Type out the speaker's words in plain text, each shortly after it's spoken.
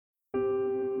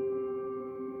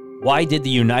Why did the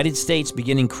United States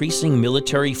begin increasing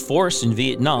military force in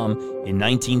Vietnam in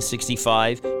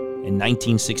 1965 and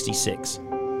 1966?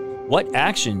 What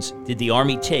actions did the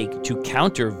Army take to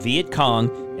counter Viet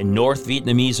Cong and North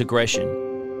Vietnamese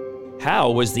aggression? How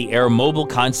was the air mobile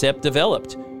concept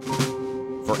developed?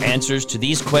 For answers to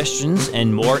these questions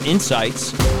and more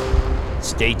insights,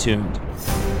 stay tuned.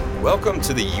 Welcome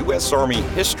to the U.S. Army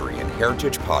History and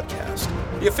Heritage Podcast,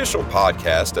 the official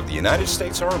podcast of the United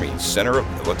States Army Center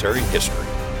of Military History.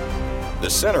 The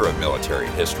Center of Military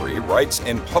History writes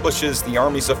and publishes the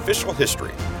Army's official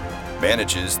history,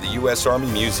 manages the U.S.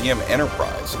 Army Museum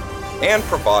Enterprise, and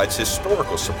provides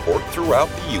historical support throughout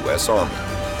the U.S. Army.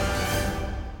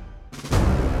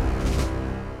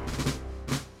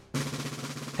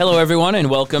 Hello, everyone,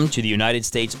 and welcome to the United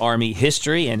States Army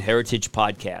History and Heritage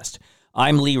Podcast.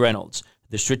 I'm Lee Reynolds,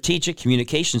 the Strategic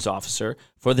Communications Officer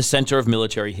for the Center of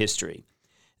Military History.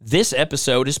 This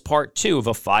episode is part 2 of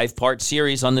a 5-part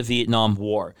series on the Vietnam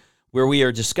War, where we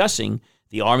are discussing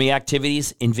the Army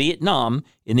activities in Vietnam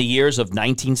in the years of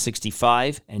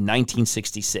 1965 and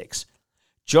 1966.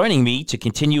 Joining me to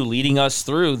continue leading us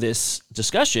through this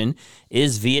discussion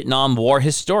is Vietnam War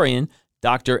historian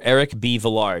Dr. Erik B.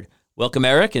 Villard. Welcome,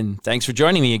 Erik, and thanks for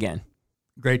joining me again.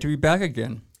 Great to be back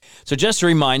again. So just a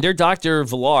reminder, Dr.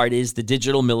 Villard is the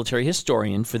digital military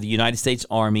historian for the United States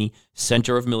Army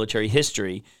Center of Military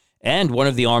History and one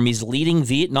of the Army's leading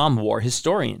Vietnam War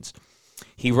historians.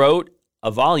 He wrote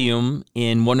a volume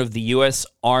in one of the U.S.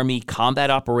 Army Combat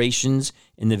Operations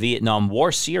in the Vietnam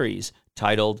War series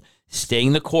titled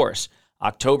Staying the Course,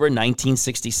 October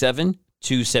 1967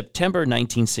 to September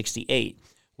 1968,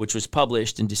 which was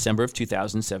published in December of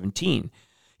 2017.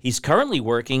 He's currently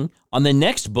working on the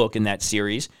next book in that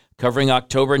series, covering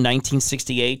October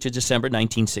 1968 to December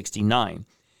 1969.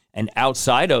 And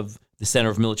outside of the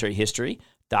Center of Military History,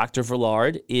 Dr.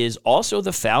 Villard is also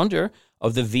the founder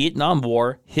of the Vietnam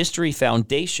War History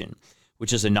Foundation,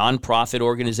 which is a nonprofit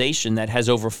organization that has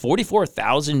over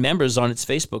 44,000 members on its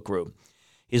Facebook group.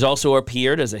 He's also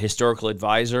appeared as a historical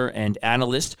advisor and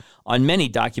analyst on many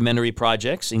documentary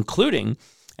projects, including,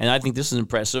 and I think this is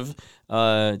impressive,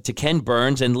 to Ken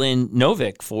Burns and Lynn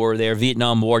Novick for their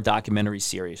Vietnam War documentary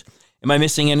series. Am I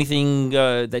missing anything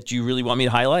that you really want me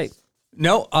to highlight?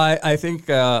 No, I think,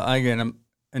 again, I'm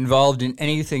involved in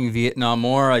anything Vietnam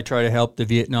War. I try to help the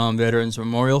Vietnam Veterans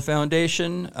Memorial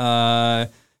Foundation, try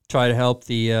to help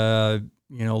the,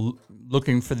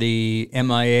 looking for the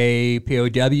MIA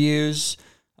POWs,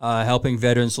 helping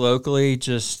veterans locally.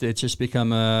 It's just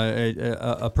become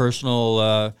a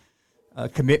personal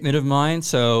commitment of mine.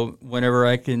 So whenever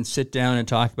I can sit down and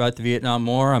talk about the Vietnam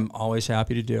War, I'm always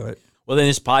happy to do it. Well, then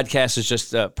this podcast is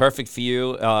just perfect for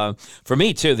you. For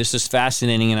me, too, this is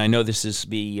fascinating, and I know this is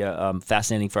be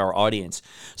fascinating for our audience.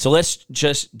 So let's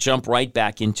just jump right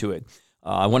back into it.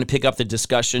 I want to pick up the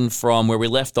discussion from where we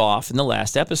left off in the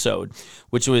last episode,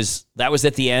 which was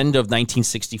at the end of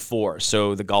 1964.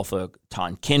 So the Gulf of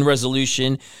Tonkin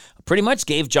Resolution pretty much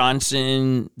gave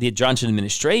the Johnson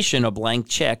administration a blank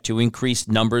check to increase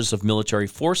numbers of military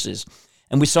forces,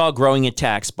 and we saw growing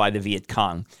attacks by the Viet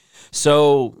Cong.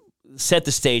 So set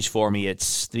the stage for me.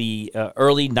 It's the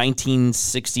early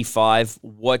 1965.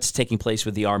 What's taking place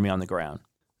with the Army on the ground?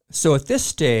 So at this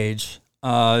stage,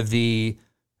 the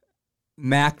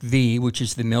MAC-V, which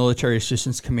is the Military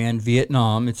Assistance Command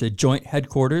Vietnam, it's a joint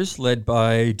headquarters led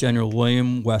by General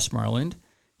William Westmoreland.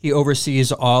 He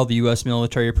oversees all the U.S.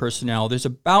 military personnel. There's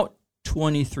about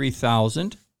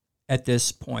 23,000 at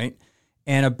this point,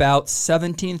 and about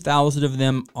 17,000 of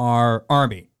them are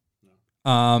Army.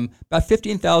 About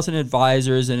 15,000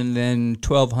 advisors, and then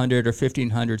 1,200 or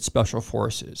 1,500 special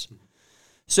forces.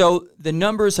 So the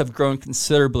numbers have grown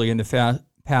considerably in the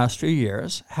past few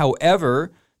years.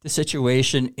 However, the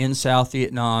situation in South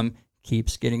Vietnam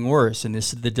keeps getting worse, and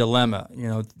this is the dilemma.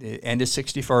 The end of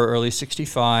 64, early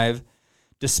 65,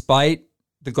 despite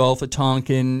the Gulf of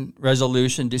Tonkin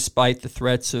resolution, despite the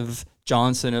threats of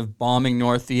Johnson of bombing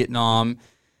North Vietnam,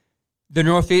 the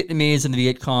North Vietnamese and the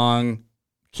Viet Cong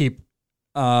keep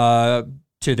to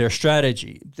their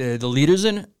strategy. The leaders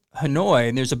in Hanoi,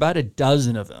 and there's about a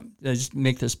dozen of them. I just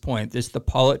make this point. There's the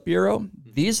Politburo.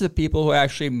 These are the people who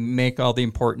actually make all the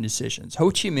important decisions.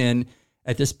 Ho Chi Minh,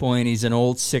 at this point, he's an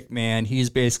old sick man. He's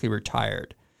basically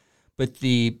retired. But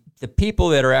the people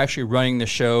that are actually running the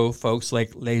show, folks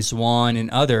like Le Duan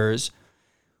and others,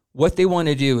 what they want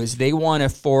to do is they want to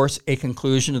force a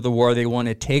conclusion of the war. They want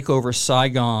to take over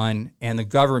Saigon and the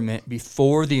government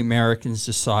before the Americans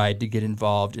decide to get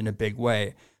involved in a big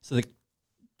way. So the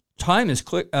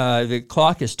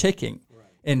clock is ticking. Right.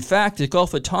 In fact, the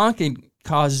Gulf of Tonkin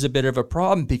causes a bit of a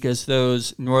problem because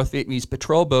those North Vietnamese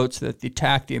patrol boats that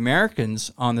attacked the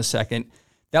Americans on the 2nd,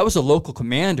 that was a local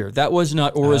commander. That was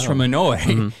not orders from Hanoi.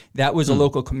 Mm-hmm. That was a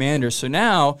local commander. So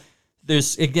now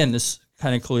there's, again, this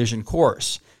kind of collision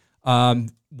course.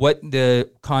 What the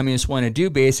communists want to do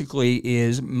basically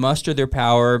is muster their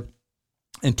power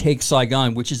and take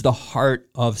Saigon, which is the heart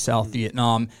of South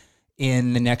Vietnam,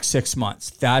 in the next 6 months.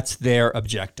 That's their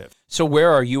objective. So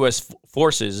where are U.S.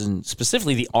 forces, and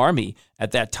specifically the Army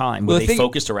at that time? Were they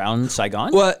focused around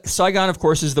Saigon? Well, Saigon, of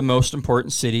course, is the most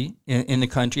important city in the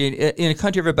country. In a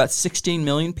country of about 16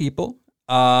 million people,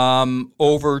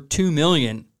 over 2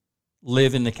 million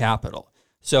live in the capital.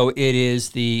 So it is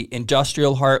the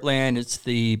industrial heartland, it's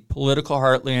the political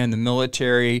heartland, the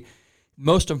military,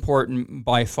 most important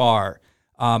by far.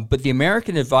 But the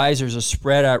American advisors are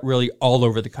spread out really all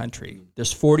over the country.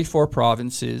 There's 44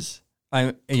 provinces,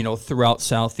 throughout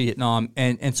South Vietnam.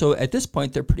 And so at this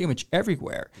point, they're pretty much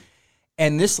everywhere.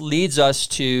 And this leads us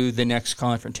to the next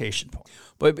confrontation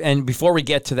point. And before we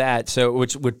get to that,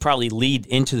 which would probably lead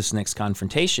into this next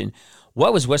confrontation,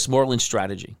 what was Westmoreland's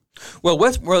strategy? Well,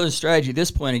 Westmoreland's strategy at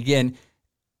this point, again,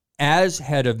 as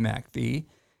head of MACV,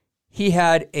 he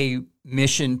had a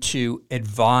mission to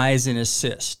advise and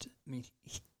assist. I mean,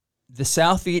 the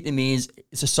South Vietnamese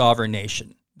is a sovereign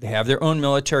nation. They have their own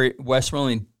military.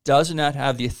 Westmoreland does not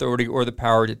have the authority or the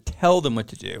power to tell them what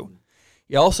to do.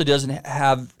 He also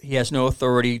he has no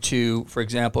authority to, for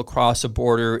example, cross a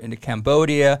border into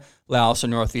Cambodia, Laos, or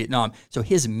North Vietnam. So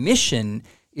his mission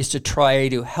is to try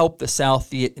to help the South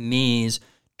Vietnamese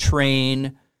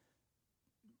train,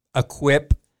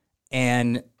 equip,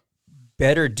 and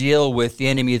better deal with the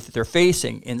enemy that they're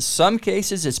facing. In some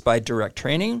cases, it's by direct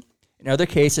training. In other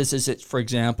cases, it's, for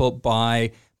example,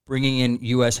 by bringing in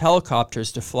U.S.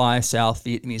 helicopters to fly South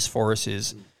Vietnamese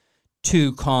forces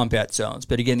to combat zones.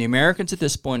 But again, the Americans at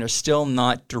this point are still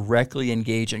not directly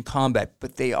engaged in combat,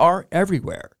 but they are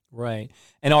everywhere. Right.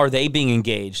 And are they being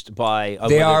engaged by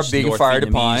they are being North fired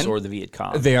Vietnamese upon, or the Viet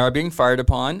Cong? They are being fired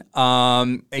upon.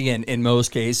 Again, in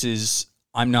most cases,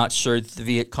 I'm not sure that the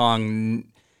Viet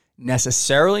Cong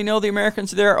necessarily know the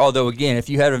Americans are there. Although, again, if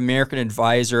you had an American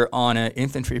advisor on an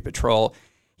infantry patrol,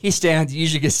 he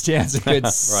usually stands a good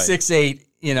right.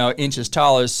 6'8", inches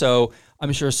taller. So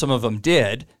I'm sure some of them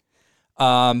did.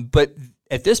 But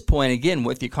at this point, again,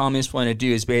 what the communists want to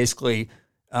do is basically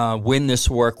win this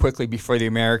war quickly before the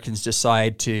Americans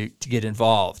decide to get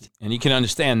involved. And you can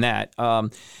understand that.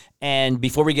 And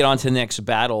before we get on to the next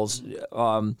battles,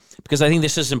 because I think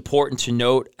this is important to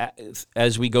note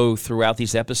as we go throughout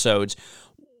these episodes,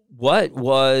 what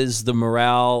was the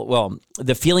morale,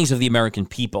 the feelings of the American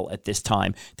people at this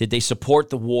time? Did they support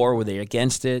the war? Were they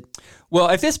against it? Well,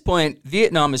 at this point,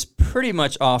 Vietnam is pretty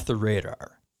much off the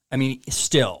radar. I mean,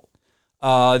 still.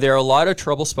 There are a lot of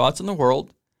trouble spots in the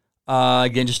world.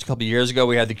 Again, just a couple of years ago,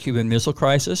 we had the Cuban Missile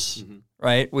Crisis,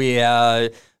 right? We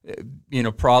had,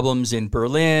 problems in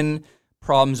Berlin,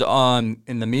 problems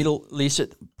in the Middle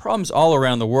East, problems all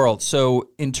around the world. So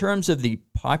in terms of the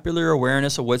popular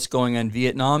awareness of what's going on in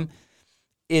Vietnam,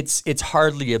 it's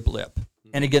hardly a blip.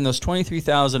 And again, those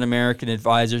 23,000 American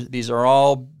advisors, these are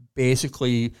all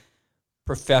basically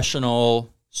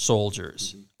professional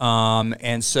soldiers.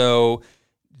 And so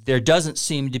there doesn't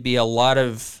seem to be a lot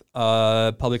of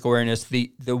public awareness.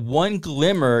 The one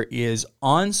glimmer is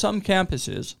on some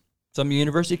campuses, some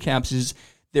university campuses,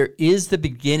 there is the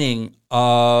beginning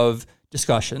of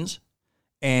discussions,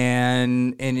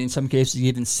 and in some cases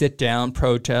even sit down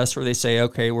protests where they say,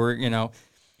 okay, we're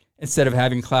instead of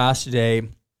having class today,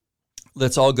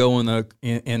 let's all go in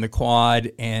the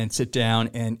quad and sit down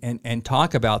and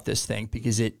talk about this thing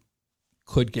because it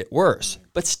could get worse.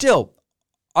 But still,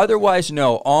 otherwise,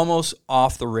 no, almost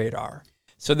off the radar.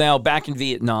 So now back in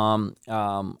Vietnam,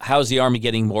 how's the Army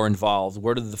getting more involved?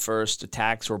 What are the first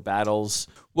attacks or battles?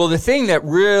 Well, the thing that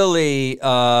really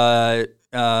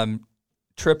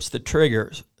trips the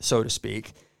trigger, so to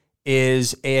speak,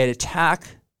 is an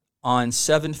attack on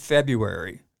 7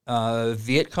 February.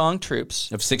 Viet Cong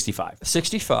troops of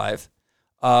 65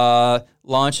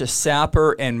 launched a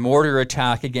sapper and mortar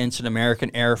attack against an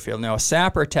American airfield. Now, a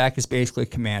sapper attack is basically a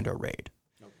commando raid.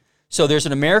 Okay. So there's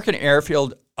an American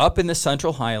airfield up in the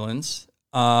Central Highlands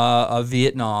of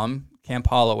Vietnam, Camp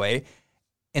Holloway,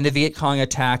 and the Viet Cong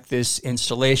attacked this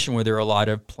installation where there are a lot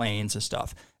of planes and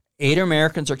stuff. 8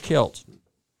 Americans are killed.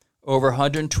 Over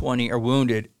 120 are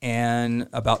wounded, and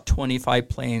about 25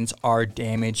 planes are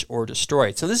damaged or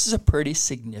destroyed. So this is a pretty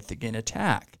significant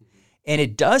attack. And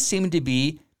it does seem to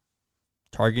be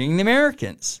targeting the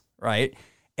Americans, right?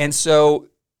 And so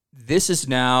this is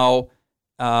now,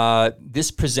 this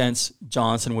presents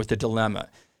Johnson with a dilemma.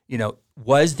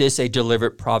 was this a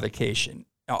deliberate provocation?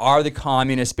 Now, are the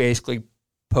communists basically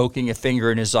poking a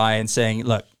finger in his eye and saying,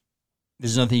 look,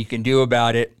 there's nothing you can do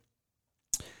about it?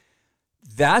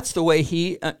 That's the way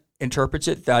he interprets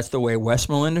it. That's the way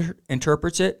Westmoreland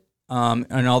interprets it,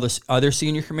 and all the other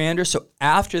senior commanders. So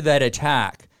after that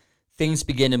attack, things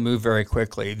begin to move very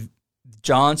quickly.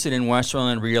 Johnson and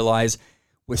Westmoreland realize,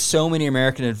 with so many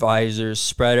American advisors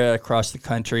spread out across the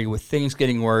country, with things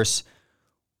getting worse,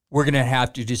 we're going to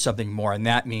have to do something more, and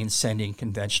that means sending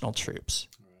conventional troops.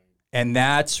 And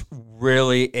that's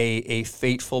really a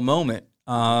fateful moment,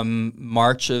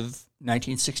 March of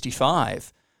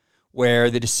 1965, where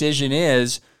the decision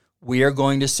is we are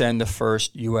going to send the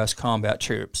first U.S. combat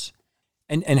troops.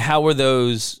 And how were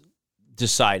those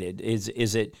decided?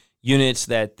 Is it units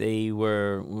that they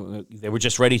were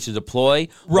just ready to deploy,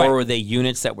 right, or were they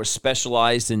units that were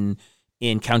specialized in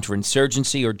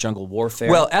counterinsurgency or jungle warfare?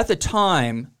 Well, at the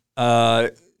time,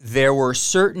 there were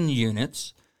certain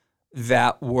units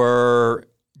that were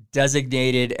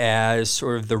designated as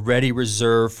sort of the ready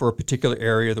reserve for a particular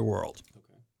area of the world.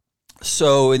 Okay.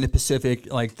 So in the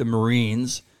Pacific, like the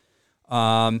Marines,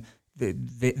 their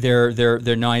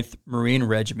 9th Marine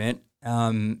Regiment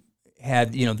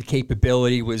had, the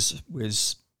capability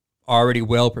was already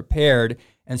well prepared,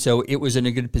 and so it was in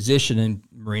a good position. And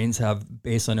Marines have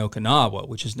base on Okinawa,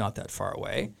 which is not that far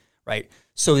away, right?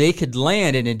 So they could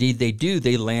land, and indeed they do.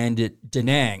 They land at Da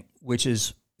Nang, which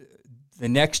is the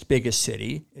next biggest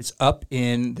city. It's up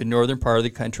in the northern part of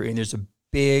the country, and there's a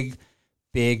big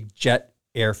jet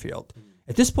airfield.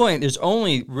 At this point, there's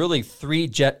only really 3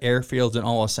 jet airfields in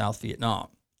all of South Vietnam.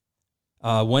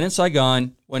 One in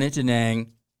Saigon, one in Da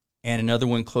Nang, and another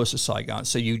one close to Saigon.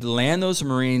 So you land those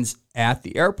Marines at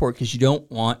the airport because you don't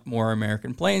want more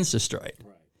American planes destroyed.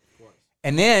 Right, of course.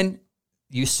 And then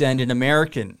you send an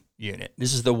American unit.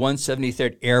 This is the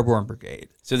 173rd Airborne Brigade.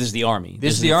 So this is the Army.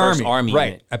 This is the Army. First Army right?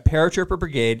 Unit. A paratrooper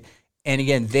brigade. And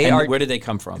again, where did they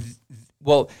come from?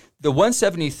 Well, the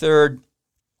 173rd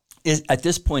is at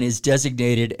this point is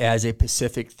designated as a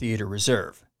Pacific Theater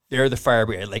Reserve. They're the fire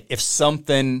brigade. Like if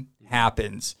something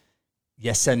happens,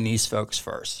 you send these folks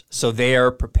first. So they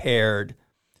are prepared.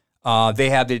 They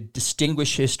have a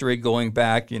distinguished history going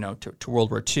back, to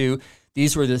World War II.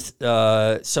 These were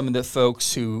some of the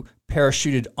folks who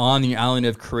parachuted on the island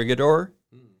of Corregidor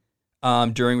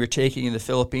during retaking in the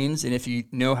Philippines. And if you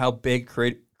know how big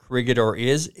Corregidor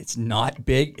is, it's not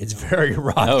big. It's very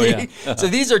rocky. Oh, yeah. So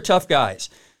these are tough guys.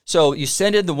 So you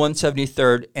send in the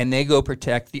 173rd, and they go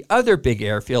protect the other big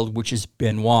airfield, which is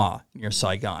Bien Hoa near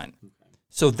Saigon.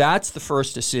 So that's the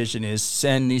first decision, is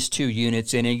send these 2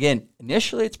 units in. And again,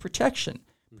 initially it's protection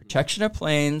of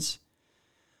planes,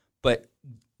 but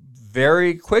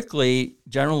very quickly,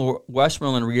 General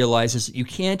Westmoreland realizes that you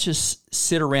can't just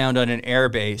sit around on an air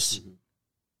base,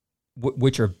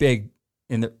 which are big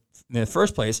in the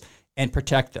first place, and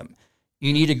protect them.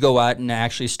 You need to go out and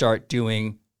actually start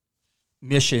doing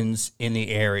missions in the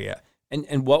area.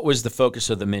 And what was the focus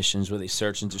of the missions? Were they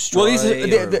search and destroy? Well,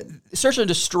 the search and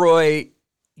destroy,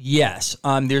 yes.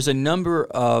 There's a number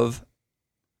of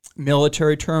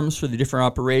military terms for the different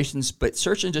operations, but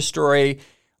search and destroy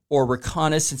or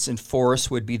reconnaissance and force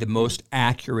would be the most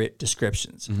accurate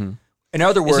descriptions. Mm-hmm. In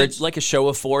other words, is it like a show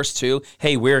of force too?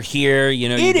 Hey, we're here. You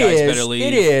guys better leave.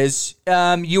 It is.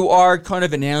 You are kind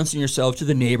of announcing yourself to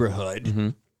the neighborhood. Mm-hmm.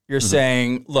 You're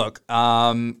saying, look,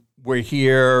 we're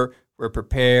here. We're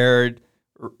prepared.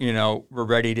 We're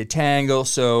ready to tangle.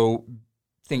 So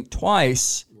think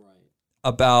twice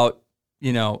about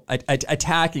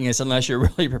attacking us unless you're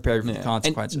really prepared for the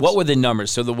consequences. And what were the numbers?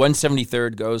 So the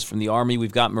 173rd goes from the Army.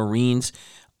 We've got Marines.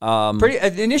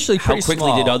 Initially pretty how quickly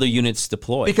small, did other units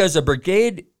deploy? Because a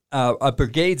brigade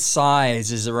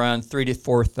size is around 3,000 to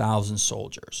 4,000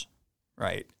 soldiers,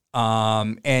 right?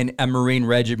 And a Marine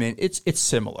regiment, it's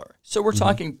similar. So we're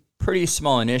talking pretty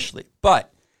small initially.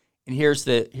 But, and here's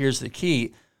the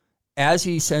key, as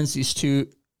he sends these 2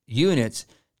 units,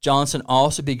 Johnson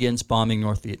also begins bombing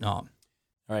North Vietnam.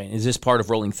 All right. Is this part of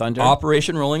Rolling Thunder?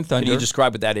 Operation Rolling Thunder. Can you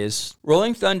describe what that is?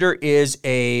 Rolling Thunder is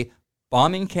a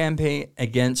bombing campaign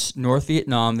against North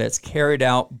Vietnam that's carried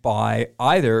out by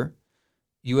either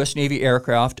U.S. Navy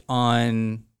aircraft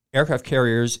on aircraft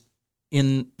carriers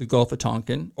in the Gulf of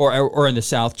Tonkin, or in the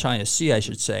South China Sea, I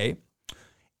should say,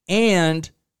 and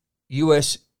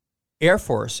U.S. Air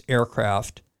Force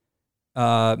aircraft,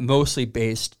 mostly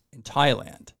based in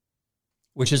Thailand,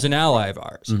 which is an ally of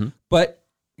ours. Mm-hmm. But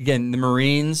again, the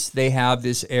Marines, they have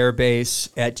this air base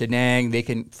at Da Nang. They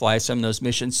can fly some of those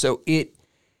missions. So it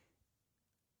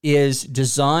is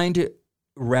designed to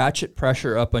ratchet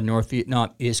pressure up on North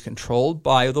Vietnam. It is controlled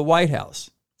by the White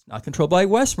House. It's not controlled by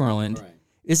Westmoreland. Right.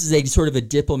 This is a sort of a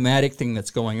diplomatic thing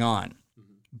that's going on.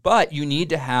 But you need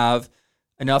to have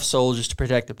enough soldiers to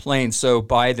protect the plains. So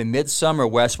by the midsummer,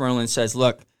 Westmoreland says,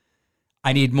 look,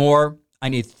 I need more. I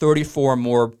need 34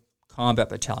 more combat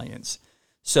battalions.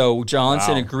 So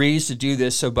Johnson agrees to do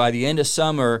this. So by the end of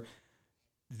summer,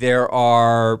 there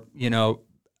are,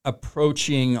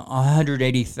 approaching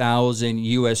 180,000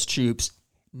 U.S. troops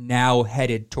now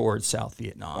headed towards South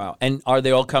Vietnam. Wow. And are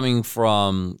they all coming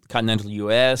from continental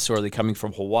U.S. or are they coming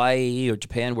from Hawaii or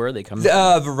Japan? Where are they coming from?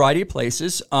 A variety of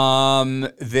places.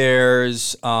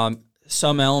 There's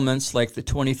some elements like the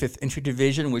 25th Infantry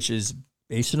Division, which is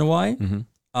based in Hawaii.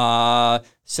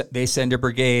 They send a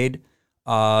brigade.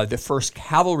 The 1st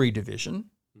Cavalry Division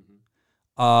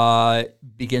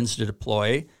begins to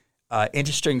deploy.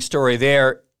 Interesting story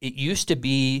there. It used to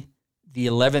be the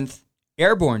 11th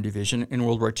Airborne Division in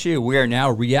World War II. We are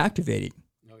now reactivating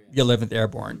the 11th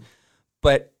Airborne.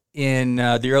 But in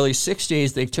the early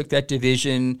 60s, they took that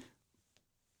division,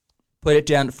 put it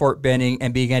down at Fort Benning,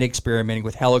 and began experimenting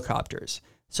with helicopters.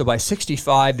 So by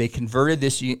 65, they converted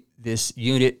this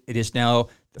unit. It is now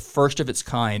the first of its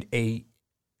kind, a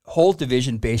whole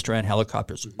division based around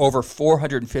helicopters, over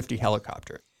 450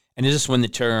 helicopters. And is this when the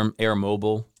term air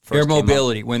mobile first air came up?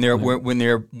 mobility, when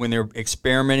they're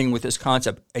experimenting with this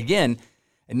concept. Again,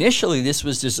 initially this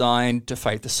was designed to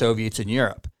fight the Soviets in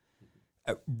Europe.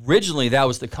 Originally that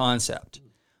was the concept.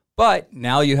 But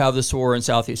now you have this war in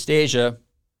Southeast Asia,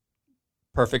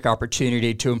 perfect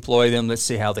opportunity to employ them. Let's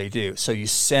see how they do. So you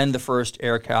send the 1st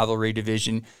Air Cavalry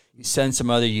Division, you send some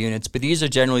other units, but these are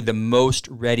generally the most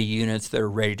ready units that are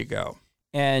ready to go.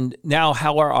 And now,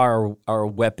 how are our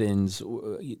weapons?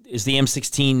 Is the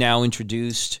M16 now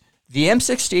introduced? The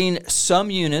M16, some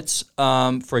units,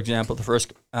 for example, the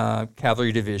 1st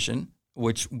Cavalry Division,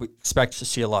 which we expect to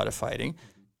see a lot of fighting,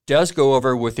 does go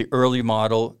over with the early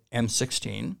model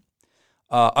M16.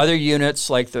 Other units,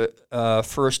 like the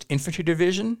 1st Infantry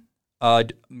Division,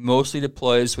 mostly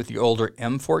deploys with the older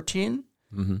M14,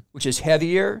 which is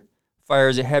heavier,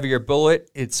 fires a heavier bullet.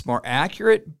 It's more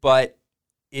accurate, but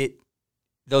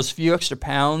those few extra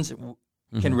pounds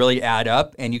can really add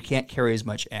up, and you can't carry as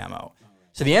much ammo.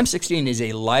 So the M16 is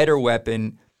a lighter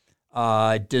weapon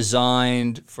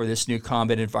designed for this new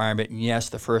combat environment. And yes,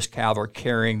 the 1st Cav are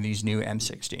carrying these new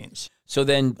M16s. So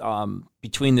then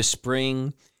between the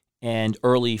spring and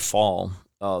early fall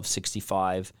of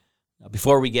 65,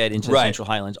 before we get into the Central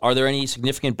Highlands, are there any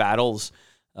significant battles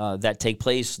that take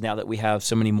place now that we have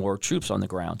so many more troops on the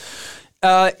ground?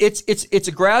 It's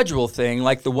a gradual thing,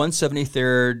 like the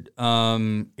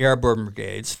 173rd Airborne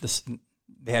Brigades.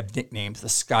 They have nicknames, the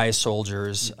Sky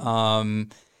Soldiers,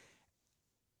 and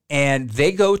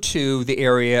they go to the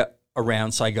area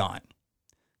around Saigon.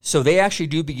 So they actually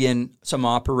do begin some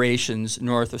operations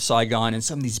north of Saigon in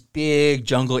some of these big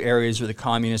jungle areas where the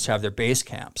communists have their base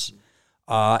camps.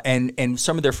 And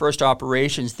some of their first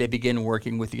operations, they begin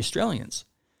working with the Australians.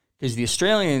 Because the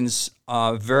Australians,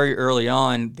 very early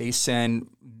on, they send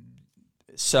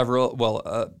several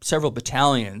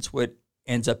battalions, what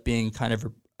ends up being kind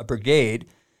of a brigade.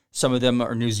 Some of them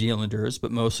are New Zealanders,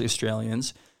 but mostly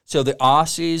Australians. So the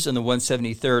Aussies and the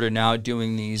 173rd are now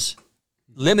doing these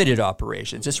limited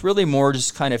operations. It's really more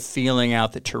just kind of feeling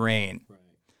out the terrain. Right.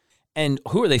 And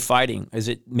who are they fighting? Is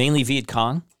it mainly Viet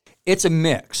Cong? It's a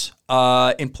mix.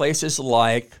 In places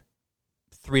like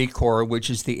 3 Corps, which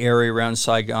is the area around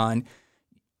Saigon,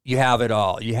 you have it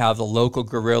all. You have the local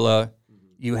guerrilla.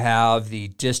 You have the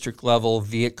district level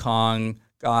Viet Cong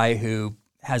guy who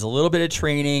has a little bit of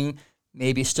training,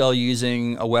 maybe still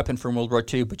using a weapon from World War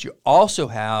II, but you also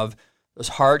have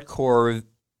those hardcore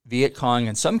Viet Cong,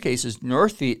 in some cases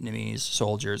North Vietnamese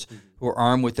soldiers who are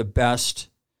armed with the best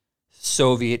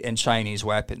Soviet and Chinese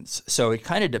weapons. So it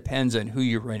kind of depends on who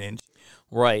you run into.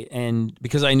 Right, and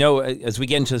because I know as we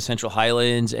get into the Central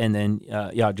Highlands and then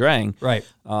Nha Drang, right.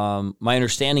 My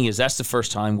understanding is that's the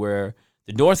first time where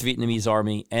the North Vietnamese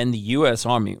Army and the U.S.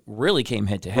 Army really came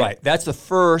head-to-head. Right, that's the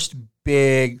first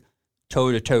big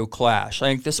toe-to-toe clash. I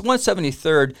think this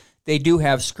 173rd, they do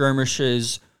have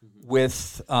skirmishes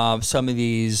with some of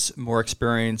these more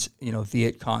experienced,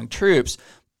 Viet Cong troops,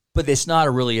 but it's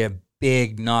not really a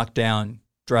big knockdown,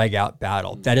 drag-out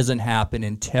battle. That doesn't happen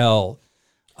until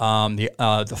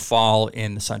the fall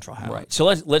in the Central Highlands. Right. So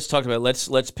let's talk about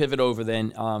let's pivot over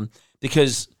then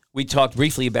because we talked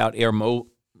briefly about air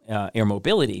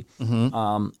mobility,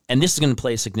 and this is going to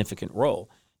play a significant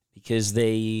role because they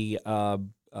you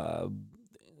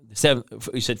said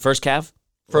 1st Cav?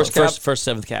 First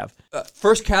 7th Cav.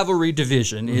 1st Cavalry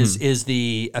Division is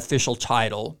the official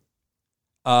title.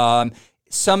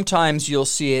 Sometimes you'll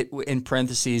see it in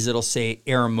parentheses. It'll say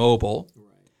Air Mobile.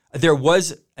 There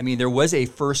was a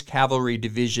 1st Cavalry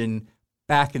Division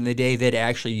back in the day that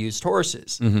actually used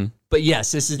horses. Mm-hmm. But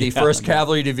yes, this is the 1st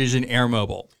Cavalry Division Air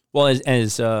Mobile. Well,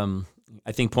 as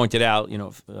I think pointed out,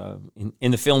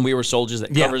 in the film We Were Soldiers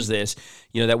that covers this,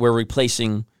 that we're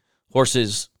replacing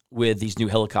horses with these new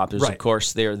helicopters. Right. Of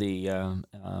course, they're the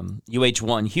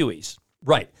UH-1 Hueys.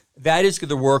 Right. That is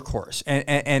the workhorse,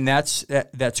 and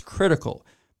that's critical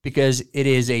because it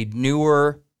is a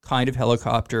newer kind of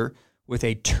helicopter with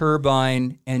a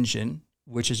turbine engine,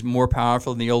 which is more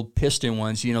powerful than the old piston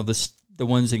ones. The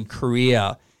ones in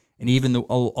Korea, and even a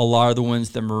lot of the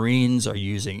ones the Marines are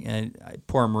using. And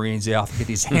poor Marines, they often get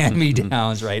these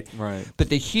hand-me-downs, right? Right. But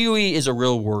the Huey is a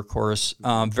real workhorse,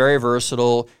 very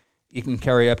versatile. You can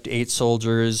carry up to 8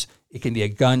 soldiers. It can be a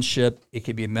gunship. It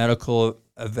can be a medical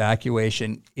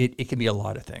evacuation. It can be a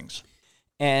lot of things.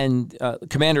 And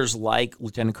commanders like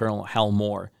Lieutenant Colonel Hal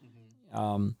Moore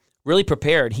really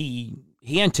prepared. He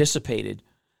anticipated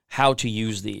how to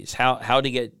use these, how to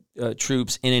get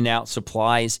troops in and out,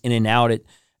 supplies in and out at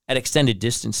extended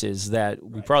distances that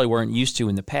we probably weren't used to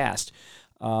in the past.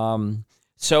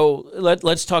 So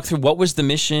let's talk through what was the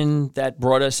mission that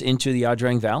brought us into the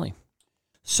Adrang Valley.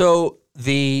 So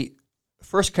the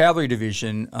 1st Cavalry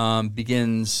Division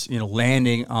begins,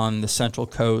 landing on the Central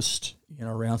Coast,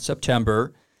 around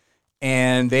September,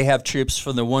 and they have troops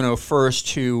from the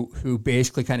 101st who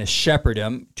basically kind of shepherd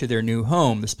them to their new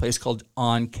home, this place called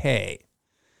On Cay,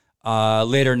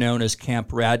 later known as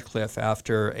Camp Radcliffe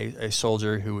after a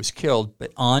soldier who was killed.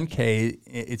 But On Cay,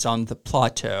 it's on the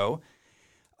plateau,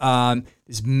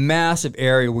 this massive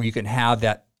area where you can have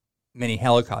that many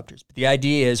helicopters. But the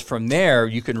idea is from there,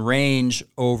 you can range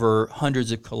over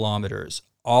hundreds of kilometers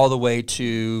all the way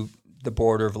to the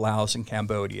border of Laos and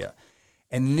Cambodia.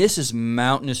 And this is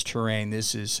mountainous terrain.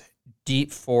 This is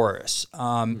deep forests.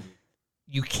 There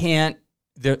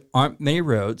aren't many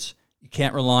roads. You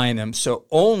can't rely on them. So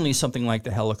only something like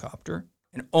the helicopter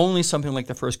and only something like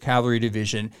the 1st Cavalry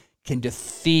Division can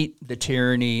defeat the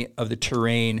tyranny of the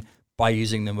terrain by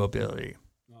using the mobility.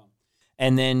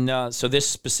 And then, so this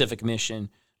specific mission,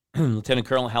 Lieutenant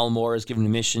Colonel Hal Moore is given a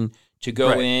mission to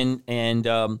go in, and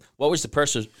what was the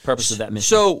purpose of that mission?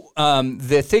 So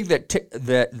the thing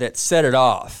that set it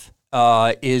off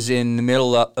is in the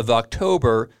middle of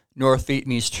October, North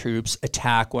Vietnamese troops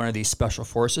attack one of these special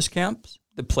forces camps,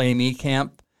 the Play Me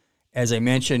camp. As I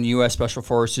mentioned, U.S. Special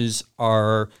Forces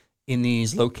are in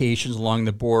these locations along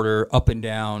the border, up and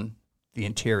down the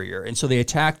interior. And so they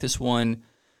attack this one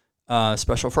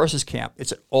Special Forces camp.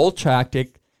 It's an old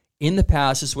tactic. In the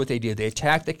past, this is what they do. They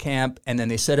attack the camp, and then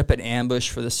they set up an ambush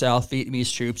for the South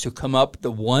Vietnamese troops who come up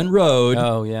the one road.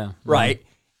 Oh, yeah. Right,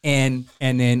 and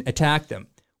then attack them.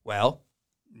 Well,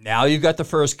 now you've got the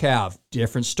 1st Cav.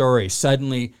 Different story.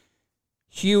 Suddenly,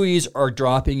 Hueys are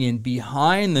dropping in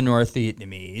behind the North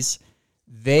Vietnamese.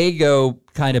 They go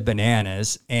kind of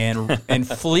bananas and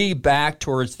flee back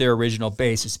towards their original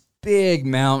base, this big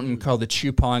mountain called the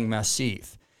Chupong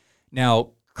Massif.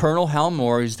 Now, Colonel Hal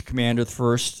Moore, who's the commander of the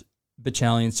 1st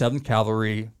Battalion, 7th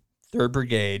Cavalry, 3rd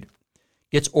Brigade,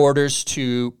 gets orders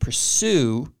to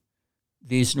pursue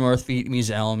these North Vietnamese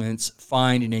elements,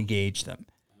 find and engage them.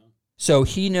 So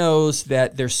he knows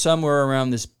that they're somewhere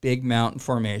around this big mountain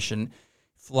formation,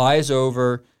 flies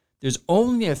over. There's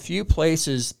only a few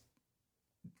places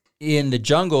in the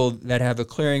jungle that have a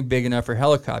clearing big enough for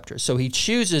helicopters. So he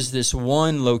chooses this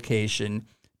one location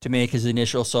to make his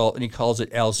initial assault, and he calls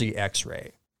it LZ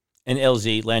X-ray. An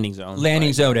LZ, landing zone.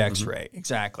 Landing zone X-ray,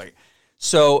 exactly.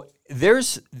 So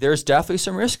there's definitely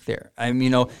some risk there. I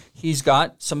mean, he's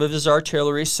got some of his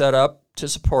artillery set up to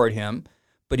support him,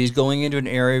 but he's going into an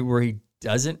area where he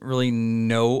doesn't really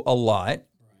know a lot. Right.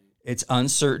 It's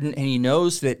uncertain, and he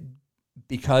knows that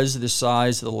because of the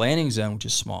size of the landing zone, which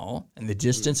is small, and the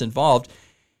distance involved,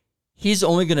 he's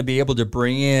only going to be able to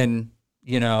bring in,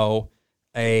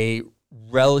 a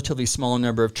relatively small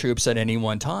number of troops at any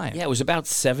one time. Yeah, it was about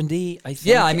 70, I think.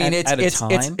 Yeah, I mean, at a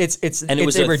time. And it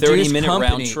was a 30-minute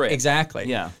round trip. Exactly.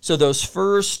 Yeah. So those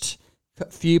first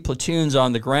few platoons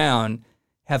on the ground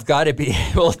have got to be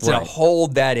able to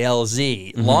hold that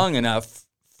LZ long enough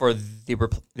for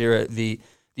the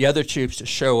other troops to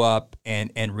show up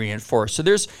and reinforce. So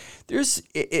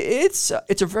it's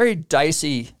a very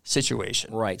dicey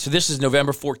situation. Right. So this is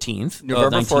November 14th,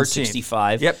 November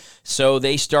 1965. Yep. So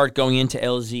they start going into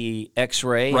LZ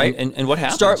X-ray. Right. And what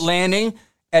happens? Start landing.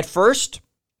 At first,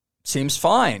 seems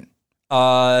fine.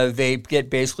 They get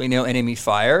basically no enemy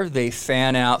fire. They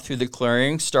fan out through the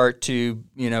clearing, start to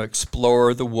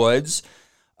explore the woods.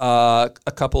 A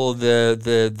couple of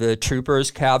the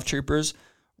troopers, Cav troopers,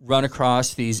 run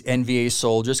across these NVA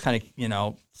soldiers, kind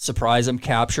of surprise them,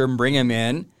 capture them, bring them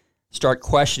in. start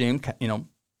questioning,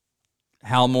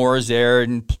 Hal Moore is there,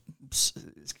 and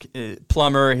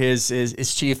Plummer, his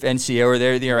chief NCO, are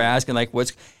there. They're asking like,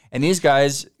 and these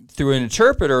guys through an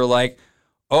interpreter are like,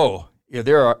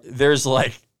 there's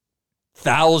like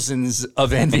thousands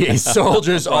of NVA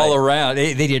soldiers all around.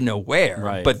 They didn't know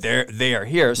where, but they are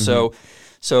here. Mm-hmm.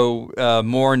 So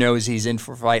Moore knows he's in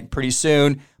for a fight. Pretty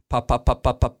soon, pop.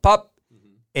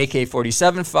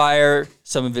 AK-47 fire.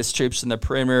 Some of his troops in the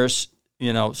perimeters,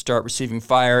 start receiving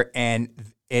fire, and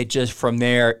it just from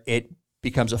there it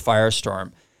becomes a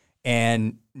firestorm.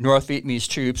 And North Vietnamese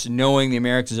troops, knowing the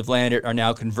Americans have landed, are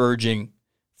now converging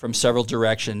from several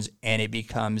directions, and it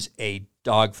becomes a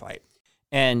dogfight.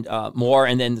 And Moore,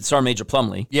 and then Sergeant Major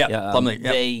Plumley. Plumley.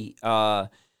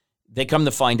 They come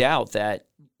to find out that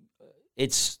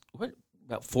it's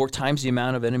about 4 times the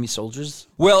amount of enemy soldiers.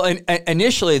 Well, and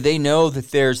initially they know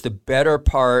that there's the better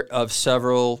part of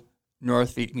several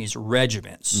North Vietnamese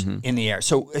regiments in the air.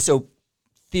 So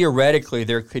theoretically,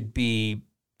 there could be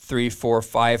 3,000, 4,000,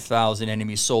 5,000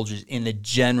 enemy soldiers in the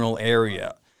general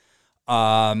area.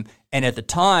 And at the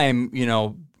time,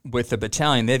 with the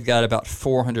battalion, they've got about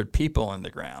 400 people on the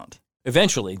ground.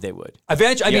 Eventually, they would. I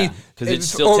mean, because it's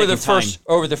still over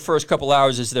the first couple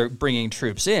hours as they're bringing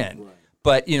troops in. Right.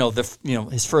 But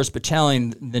his first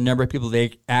battalion, the number of people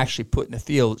they actually put in the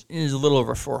field is a little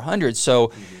over 400.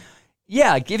 So,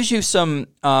 it gives you some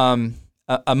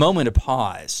a moment of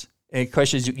pause. And the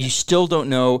question is, you still don't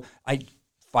know.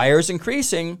 Fire's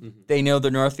increasing. Mm-hmm. They know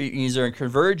the North Vietnamese are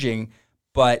converging,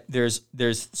 but there's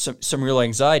some real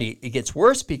anxiety. It gets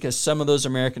worse because some of those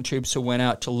American troops who went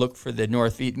out to look for the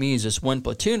North Vietnamese, this one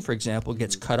platoon, for example,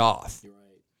 gets cut off. Right.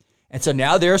 And so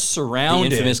now they're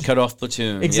surrounded. The infamous cut-off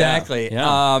platoon. Exactly.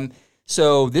 Yeah.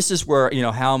 So this is where,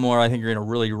 Hal Moore, I think,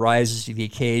 really rises to the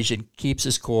occasion, keeps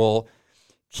his cool,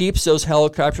 keeps those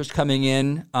helicopters coming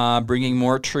in, bringing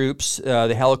more troops.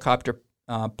 The helicopter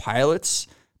pilots,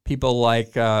 people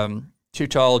like Too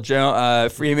Tall Joe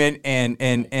Freeman and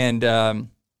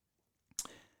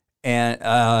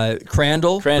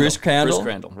Crandall, Bruce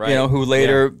Crandall, right? Who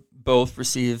later both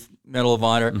received Medal of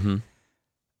Honor.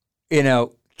 Mm-hmm.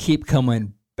 Keep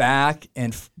coming back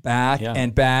and back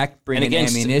and back, bringing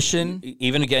ammunition.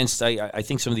 Even against, I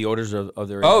think, some of the orders of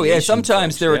their. Oh yeah,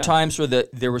 sometimes there were times where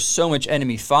there was so much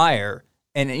enemy fire,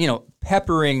 and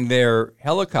peppering their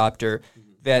helicopter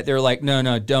that they're like,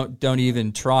 no, don't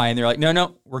even try, and they're like,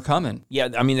 no, we're coming. Yeah,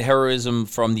 I mean the heroism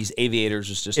from these aviators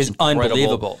is just incredible.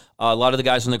 Unbelievable. A lot of the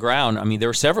guys on the ground. I mean, there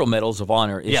were several medals of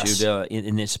honor issued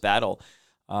in this battle.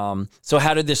 So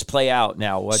how did this play out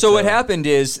now? What happened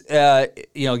is,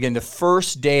 again, the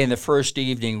first day and the first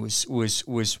evening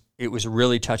was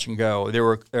really touch and go. There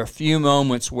were a few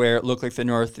moments where it looked like the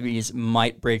North Vietnamese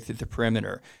might break through the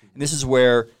perimeter. And this is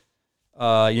where,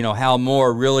 Hal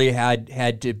Moore really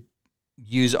had to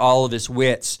use all of his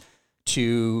wits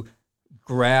to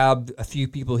grab a few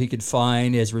people he could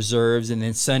find as reserves and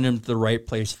then send them to the right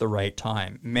place at the right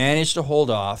time. Managed to hold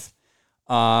off.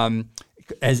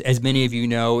 As many of you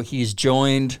know, he's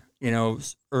joined,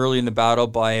 early in the battle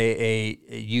by a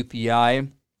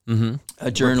UPI,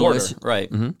 a journalist, reporter.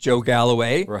 Right, mm-hmm. Joe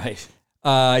Galloway. Right.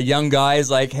 Young guy's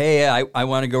like, hey, I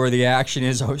want to go where the action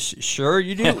is. Oh, sure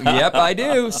you do. Yep, I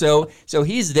do. So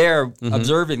he's there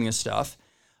observing this stuff.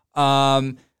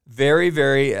 Very,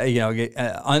 very,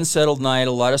 unsettled night,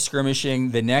 a lot of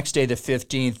skirmishing. The next day, the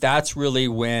 15th, that's really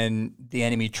when the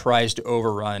enemy tries to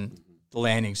overrun the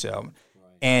landing zone.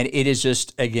 And it is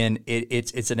just, again,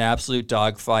 it's an absolute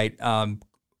dogfight.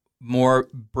 Moore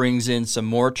brings in some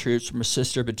more troops from a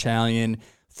sister battalion.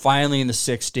 Finally, in the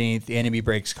 16th, the enemy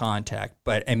breaks contact.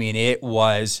 But, I mean, it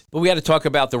was... But we had to talk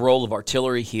about the role of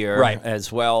artillery here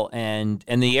as well, and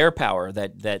the air power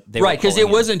that they were because it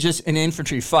wasn't just an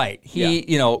infantry fight.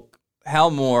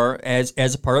 Hal Moore, as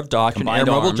a part of doctrine, Air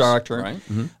Mobile Doctrine,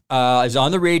 is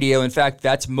on the radio. In fact,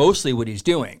 that's mostly what he's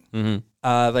doing. Mm-hmm.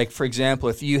 Like, for example,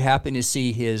 if you happen to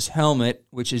see his helmet,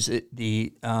 which is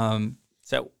the...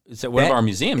 Is that one of our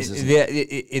museums?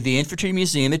 The Infantry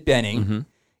Museum at Benning. Mm-hmm.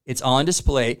 It's on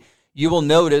display. You will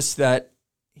notice that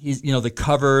he's, the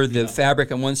cover, the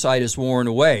fabric on one side is worn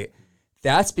away.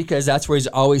 That's because that's where he's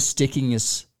always sticking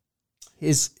his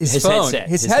phone,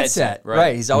 his headset.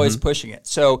 Right. He's always pushing it.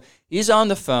 So he's on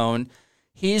the phone.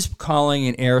 He's calling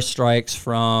in airstrikes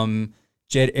from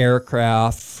jet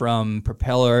aircraft, from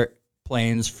propeller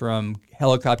planes, from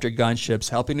helicopter gunships,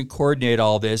 helping to coordinate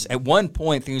all this. At one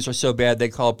point, things were so bad they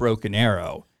call it Broken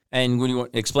Arrow. And when you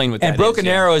want to explain what that is. And Broken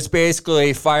Arrow is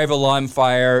basically fire of alarm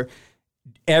fire.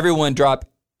 Everyone drop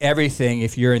everything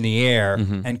if you're in the air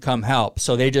and come help.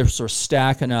 So they just were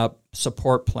stacking up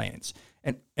support planes.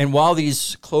 And while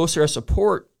these close air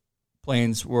support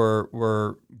planes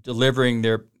were delivering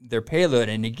their payload.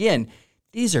 And again,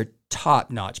 these are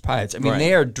top-notch pilots. I mean,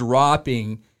 they are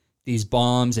dropping these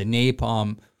bombs and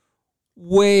napalm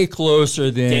way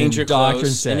closer than danger doctrine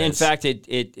close. says. And in fact,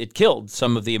 it killed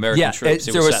some of the American troops.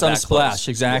 There was some splash, close.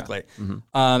 exactly. Yeah.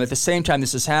 Mm-hmm. At the same time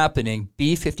this is happening,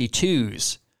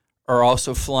 B-52s are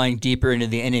also flying deeper into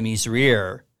the enemy's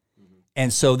rear. Mm-hmm.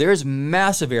 And so there's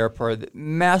massive air power,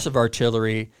 massive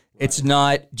artillery. Right. It's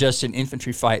not just an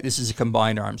infantry fight. This is a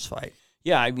combined arms fight.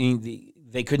 Yeah, I mean,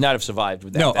 they could not have survived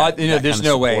with that. No, that there's kind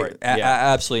no of way.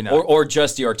 Absolutely not. Or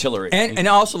just the artillery. And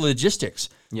also logistics.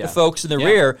 Yeah. The folks in the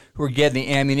rear who are getting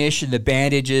the ammunition, the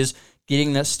bandages,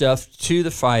 getting that stuff to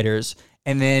the fighters,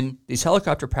 and then these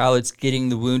helicopter pilots getting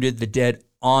the wounded, the dead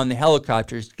on the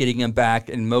helicopters, getting them back,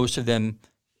 and most of them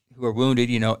who are wounded,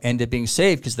 end up being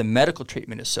saved because the medical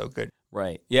treatment is so good.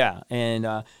 Right. Yeah.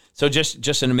 And so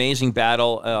just an amazing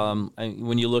battle.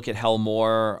 When you look at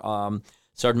Helmore,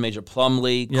 Sergeant Major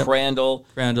Plumley, Crandall.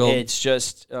 It's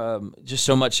just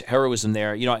so much heroism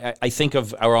there. I think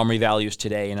of our Army values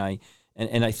today, and I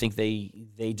think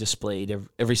they displayed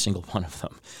every single one of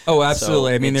them. Oh,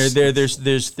 absolutely. So I mean,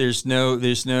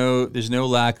 there's no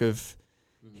lack of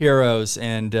heroes,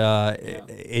 and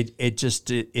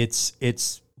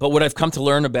it's. But what I've come to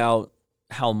learn about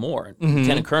Hal Moore,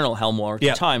 Lieutenant Colonel Hal Moore, at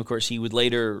the time, of course, he would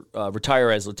later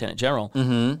retire as Lieutenant General,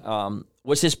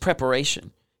 was his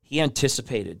preparation. He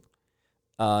anticipated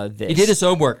this. He did his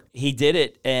homework. He did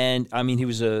it, and I mean, he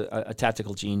was a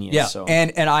tactical genius. Yeah, so.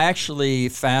 and I actually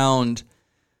found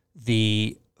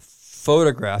the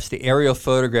photographs, the aerial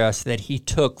photographs that he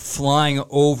took flying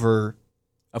over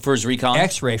for his recon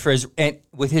X-ray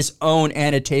with his own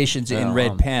annotations in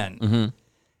red pen. Mm-hmm.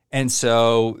 And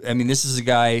so, I mean, this is a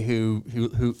guy who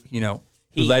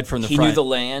led from the front. He knew the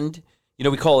land.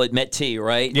 We call it MET-T,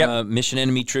 right? Yep. Mission,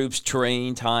 enemy, troops,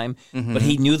 terrain, time. Mm-hmm. But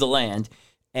he knew the land,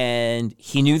 and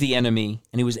he knew the enemy,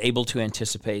 and he was able to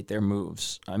anticipate their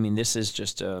moves. I mean, this is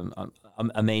just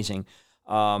amazing.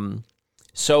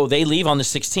 So they leave on the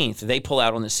 16th. They pull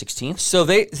out on the 16th. So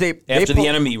after the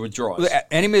enemy withdraws.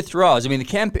 Enemy withdraws. I mean, the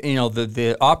campaign,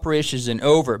 the operation isn't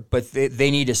over, but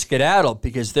they need to skedaddle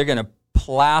because they're going to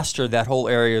plaster that whole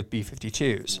area with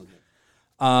B-52s.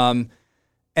 Okay.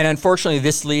 And unfortunately,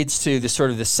 this leads to the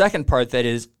second part that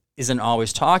isn't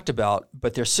always talked about,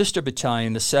 but their sister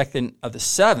battalion, the 2nd of the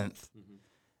 7th,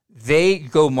 they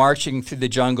go marching through the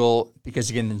jungle because,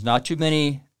 again, there's not too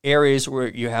many areas where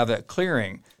you have that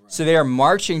clearing. Right. So they are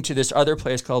marching to this other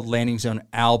place called Landing Zone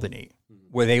Albany,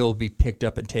 where they will be picked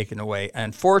up and taken away. And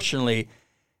unfortunately,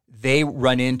 they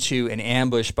run into an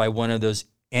ambush by one of those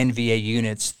NVA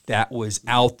units that was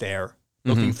out there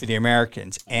looking for the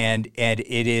Americans, and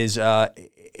it is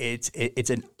it's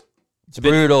a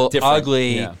brutal,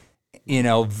 ugly,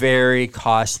 very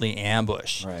costly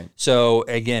ambush. Right. So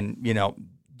again,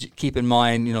 keep in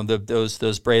mind,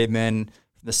 those brave men from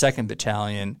the 2nd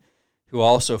Battalion who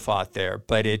also fought there.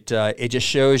 But it just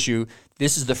shows you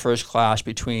this is the first clash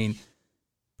between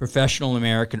professional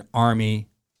American Army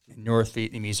and North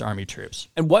Vietnamese Army troops.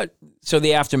 And so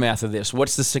the aftermath of this,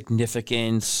 what's the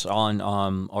significance on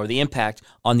or the impact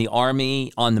on the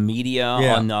Army, on the media,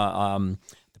 on the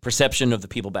perception of the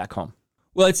people back home?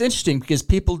 Well, it's interesting because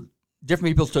different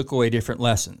people took away different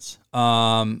lessons.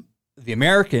 The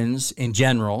Americans, in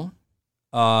general,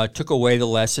 took away the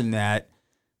lesson that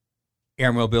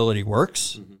air mobility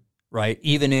works, right?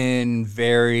 Even in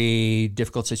very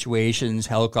difficult situations,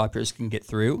 helicopters can get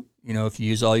through. If you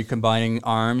use all your combining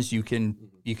arms, you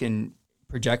can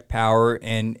project power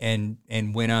and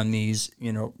win on these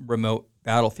remote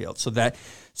battlefields.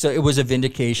 So it was a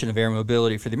vindication of air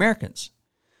mobility for the Americans.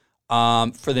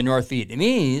 For the North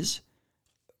Vietnamese,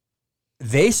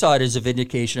 they saw it as a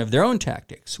vindication of their own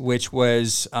tactics, which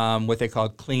was what they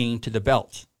called clinging to the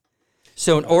belt.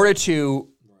 So in order to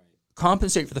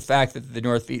compensate for the fact that the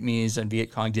North Vietnamese and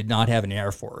Viet Cong did not have an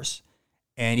air force,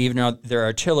 and even though their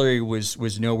artillery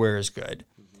was nowhere as good,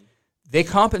 they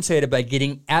compensated by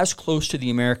getting as close to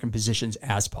the American positions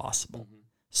as possible,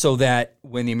 so that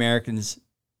when the Americans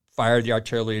fired the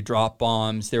artillery, dropped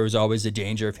bombs, there was always a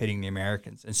danger of hitting the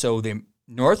Americans. And so the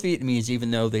North Vietnamese,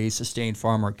 even though they sustained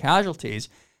far more casualties,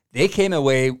 they came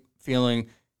away feeling,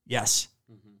 yes,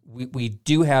 we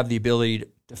do have the ability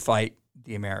to fight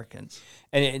the Americans.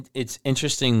 And it's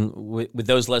interesting with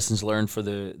those lessons learned for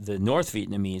the North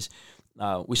Vietnamese.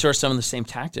 We saw some of the same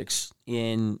tactics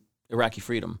in Iraqi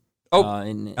freedom.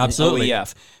 Absolutely. In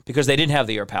OEF, because they didn't have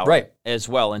the air power as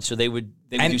well, and so they would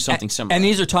do something similar. And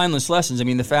these are timeless lessons. I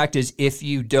mean, the fact is, if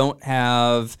you don't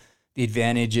have the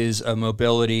advantages of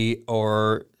mobility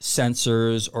or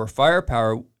sensors or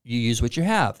firepower, you use what you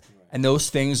have. Right. And those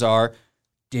things are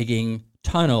digging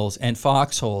tunnels and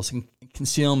foxholes and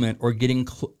concealment, or getting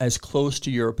as close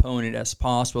to your opponent as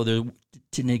possible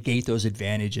to negate those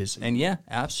advantages. And yeah,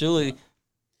 absolutely.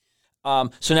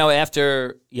 So now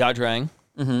after Yadrang,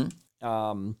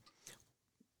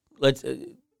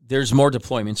 there's more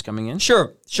deployments coming in.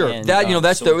 Sure. And,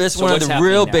 that's one of the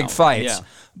real big fights. Yeah.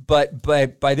 But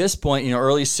by this point,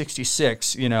 early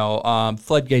 '66,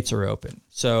 floodgates are open.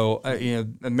 So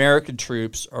American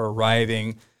troops are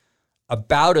arriving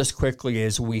about as quickly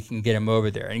as we can get them over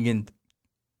there. And again,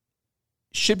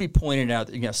 should be pointed out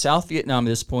that South Vietnam at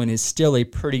this point is still a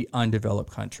pretty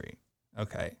undeveloped country.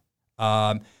 Okay.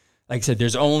 Like I said,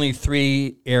 there's only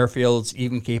 3 airfields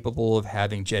even capable of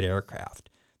having jet aircraft.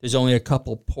 There's only a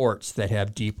couple ports that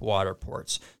have deep water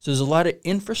ports. So there's a lot of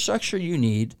infrastructure you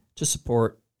need to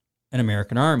support an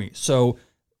American army. So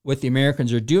what the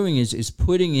Americans are doing is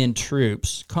putting in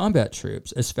troops, combat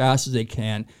troops, as fast as they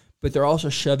can, but they're also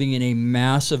shoving in a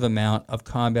massive amount of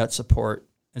combat support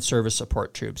and service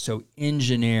support troops. So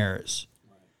engineers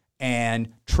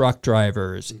and truck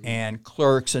drivers and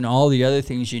clerks and all the other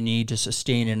things you need to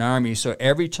sustain an army. So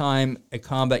every time a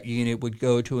combat unit would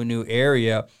go to a new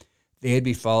area, they'd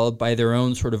be followed by their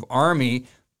own sort of army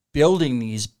building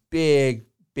these big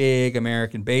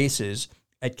American bases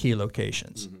at key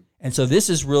locations. And so this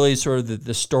is really sort of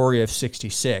the story of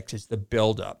 66. It's the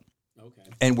buildup.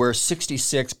 Okay. And where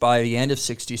 66, by the end of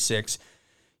 66,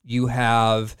 you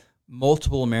have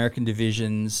multiple American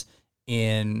divisions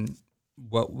in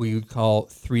what we would call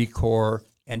 3 Corps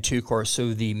and 2 Corps,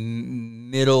 so the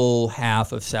middle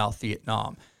half of South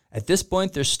Vietnam. At this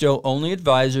point, there's still only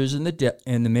advisors in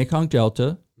the Mekong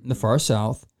Delta in the far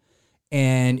south,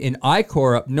 and in I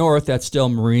Corps up north, that's still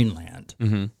Marine land.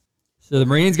 So the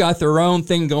Marines got their own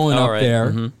thing going up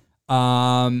there.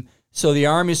 So the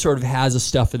Army sort of has a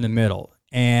stuff in the middle,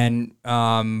 and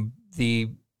the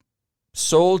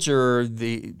soldier,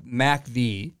 the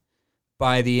MAC-V,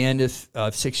 by the end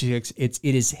of 66, it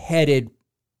is headed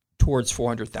towards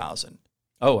 400,000.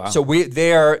 Oh wow! So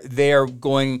they are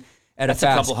going at That's a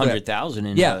fast couple 100,000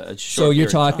 in a short So you're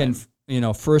talking, time.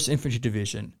 1st Infantry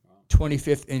Division,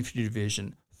 25th Infantry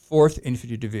Division, 4th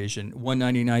Infantry Division,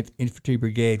 199th Infantry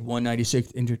Brigade,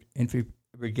 196th Infantry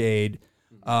Brigade,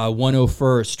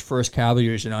 101st, 1st Cavalry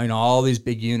Division, all these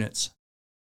big units.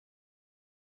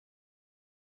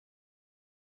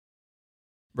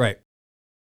 Right.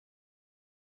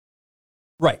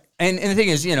 And the thing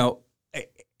is,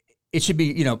 it should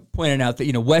be, pointed out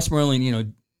that,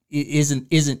 Westmoreland,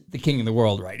 isn't the king of the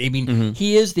world, right? I mean,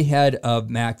 he is the head of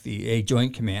MAC-V, a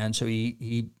joint command, so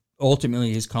he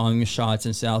ultimately is calling the shots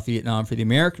in South Vietnam for the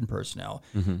American personnel.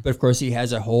 But of course, he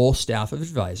has a whole staff of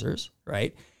advisors,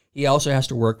 right? He also has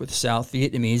to work with the South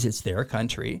Vietnamese. It's their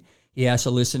country. He has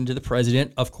to listen to the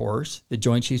president, of course, the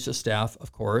Joint Chiefs of Staff,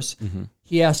 of course.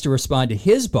 He has to respond to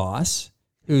his boss,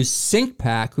 who's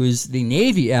Sinkpak, who's the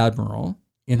Navy admiral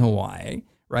in Hawaii,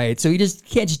 right? So he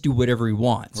can't just do whatever he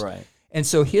wants. Right. And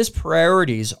so his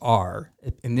priorities are,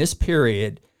 in this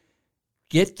period,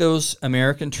 get those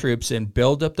American troops in,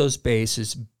 build up those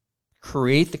bases,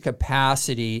 create the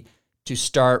capacity to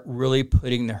start really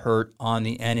putting the hurt on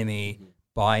the enemy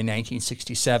by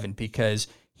 1967, because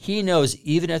he knows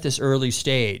even at this early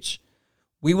stage,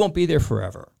 we won't be there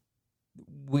forever.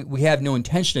 We have no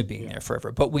intention of being there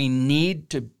forever, but we need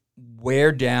to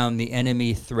wear down the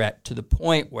enemy threat to the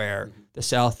point where the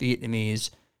South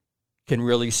Vietnamese can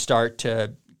really start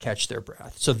to catch their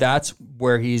breath. So that's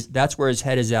where his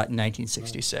head is at in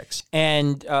 1966.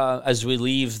 And as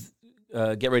we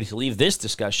get ready to leave this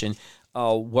discussion,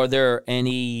 were there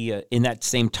any in that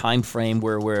same time frame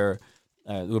where we're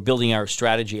building our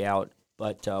strategy out?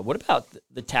 But what about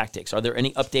the tactics? Are there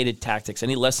any updated tactics?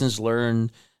 Any lessons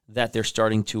learned that they're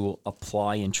starting to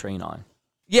apply and train on?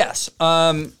 Yes.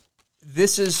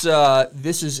 This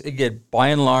is again, by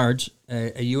and large,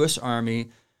 a U.S. Army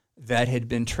that had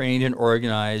been trained and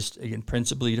organized, again,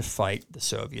 principally to fight the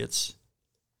Soviets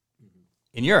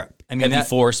in Europe. I mean, heavy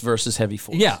force versus heavy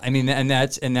force. Yeah, I mean, and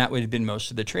that would have been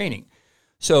most of the training.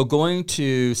 So going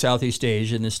to Southeast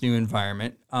Asia in this new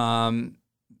environment,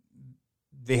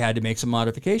 they had to make some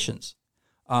modifications.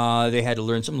 They had to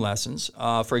learn some lessons.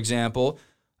 For example,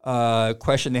 a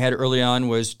question they had early on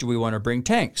was, do we want to bring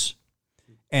tanks?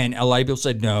 And a lot of people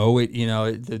said no.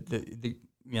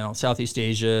 Southeast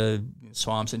Asia,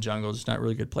 swamps and jungles, is not a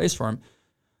really good place for them.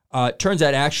 Turns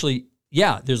out, actually,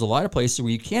 there's a lot of places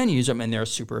where you can use them, and they're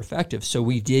super effective. So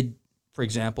we did, for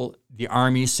example, the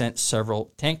Army sent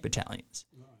several tank battalions,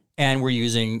 and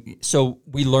so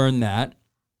we learned that.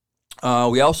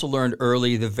 We also learned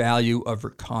early the value of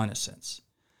reconnaissance.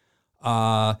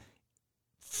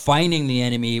 finding the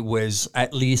enemy was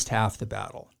at least half the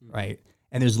battle, right?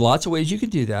 And there's lots of ways you could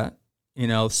do that.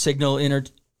 Signal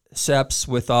intercepts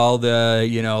with all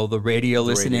the, the radio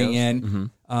listening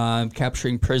in,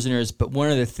 capturing prisoners. But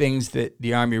one of the things that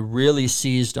the Army really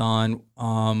seized on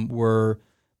were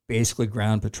basically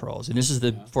ground patrols. And this is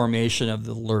the formation of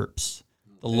the LRPs,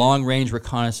 the long-range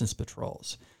reconnaissance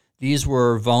patrols. These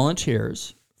were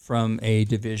volunteers from a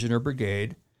division or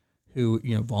brigade who,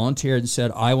 volunteered and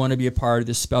said, I want to be a part of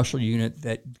this special unit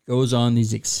that goes on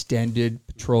these extended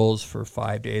patrols for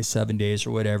 5 days, 7 days,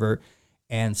 or whatever,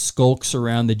 and skulks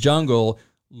around the jungle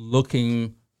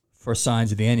looking for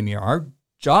signs of the enemy. Our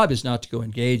job is not to go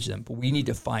engage them, but we need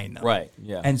to find them. Right,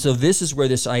 yeah. And so this is where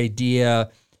this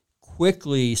idea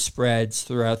quickly spreads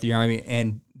throughout the Army,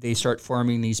 and they start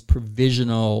forming these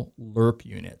provisional LRP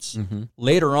units.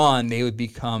 Later on, they would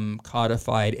become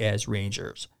codified as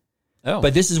Rangers. Oh,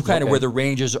 but this is kind of where the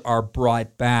Rangers are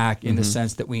brought back in the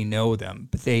sense that we know them.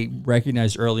 But they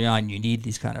recognized early on you need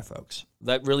these kind of folks.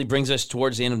 That really brings us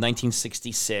towards the end of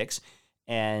 1966.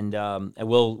 And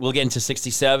we'll get into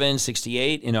 67,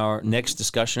 68 in our next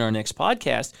discussion, our next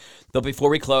podcast. But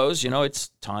before we close, it's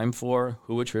time for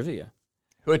Whoa Trivia.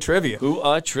 Whoa Trivia.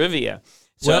 Whoa Trivia.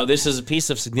 So this is a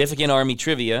piece of significant Army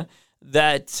trivia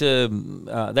that's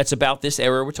about this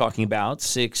era we're talking about,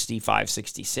 65,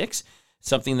 66.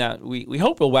 Something that we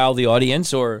hope will wow the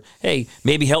audience, or hey,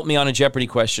 maybe help me on a Jeopardy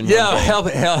question. Yeah, help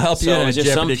you on a is there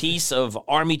Jeopardy. some piece of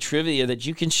Army trivia that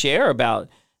you can share about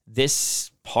this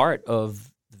part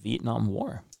of the Vietnam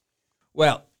War?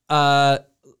 Well,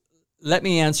 let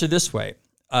me answer this way.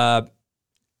 At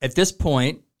this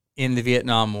point in the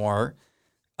Vietnam War,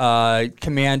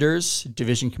 commanders,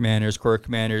 division commanders, corps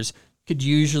commanders could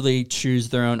usually choose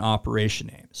their own operation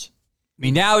names. I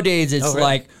mean, nowadays it's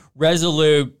like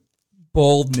Resolute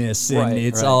Boldness, and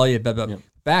it's all blah, blah.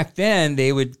 Back then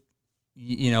they would,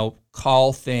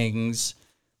 call things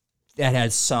that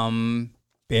had some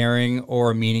bearing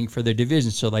or meaning for their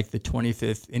division. So, like the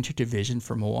 25th Infantry Division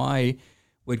from Hawaii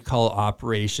would call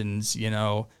operations,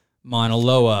 Mauna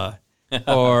Loa,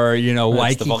 or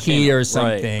Waikiki or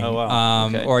something. Right. Oh,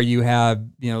 wow. Or you have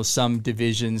some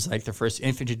divisions like the 1st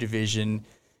Infantry Division,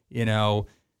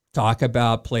 talk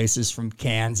about places from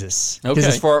Kansas. Because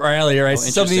it's Fort Riley, right?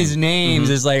 Some of these names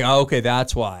is like,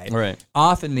 that's why. Right.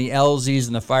 Often the LZs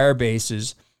and the fire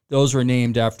bases, those were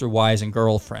named after wives and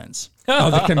girlfriends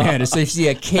of the commanders. So if you see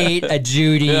a Kate, a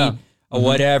Judy, a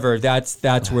whatever,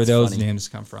 that's where those names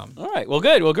come from. All right. Well,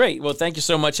 good. Well, great. Well, thank you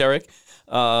so much, Eric,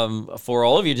 for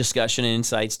all of your discussion and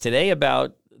insights today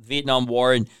about the Vietnam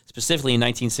War, and specifically in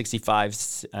 1965,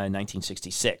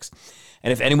 1966.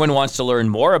 And if anyone wants to learn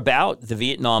more about the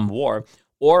Vietnam War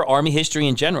or Army history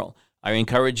in general, I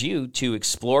encourage you to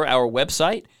explore our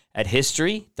website at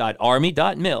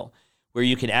history.army.mil, where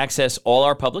you can access all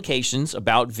our publications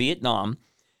about Vietnam,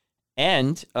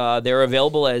 and they're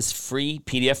available as free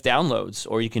PDF downloads,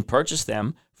 or you can purchase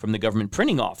them from the government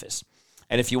printing office.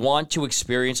 And if you want to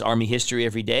experience Army history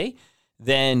every day,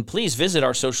 then please visit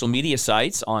our social media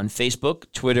sites on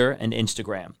Facebook, Twitter, and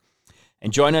Instagram.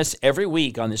 And join us every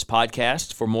week on this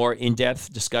podcast for more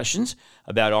in-depth discussions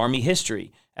about Army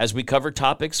history as we cover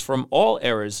topics from all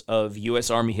eras of U.S.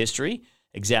 Army history,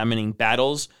 examining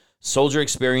battles, soldier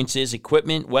experiences,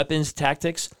 equipment, weapons,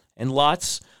 tactics, and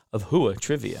lots of Whoa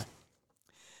Trivia.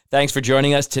 Thanks for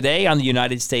joining us today on the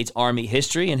United States Army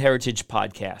History and Heritage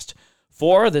Podcast.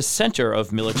 For the Center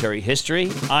of Military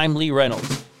History, I'm Lee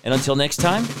Reynolds. And until next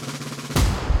time,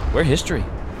 we're history.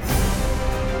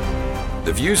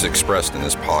 The views expressed in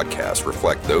this podcast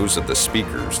reflect those of the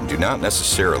speakers and do not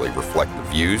necessarily reflect the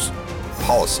views,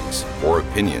 policies, or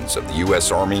opinions of the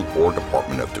U.S. Army or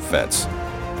Department of Defense.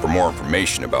 For more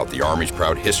information about the Army's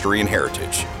proud history and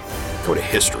heritage, go to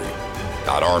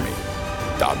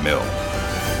history.army.mil.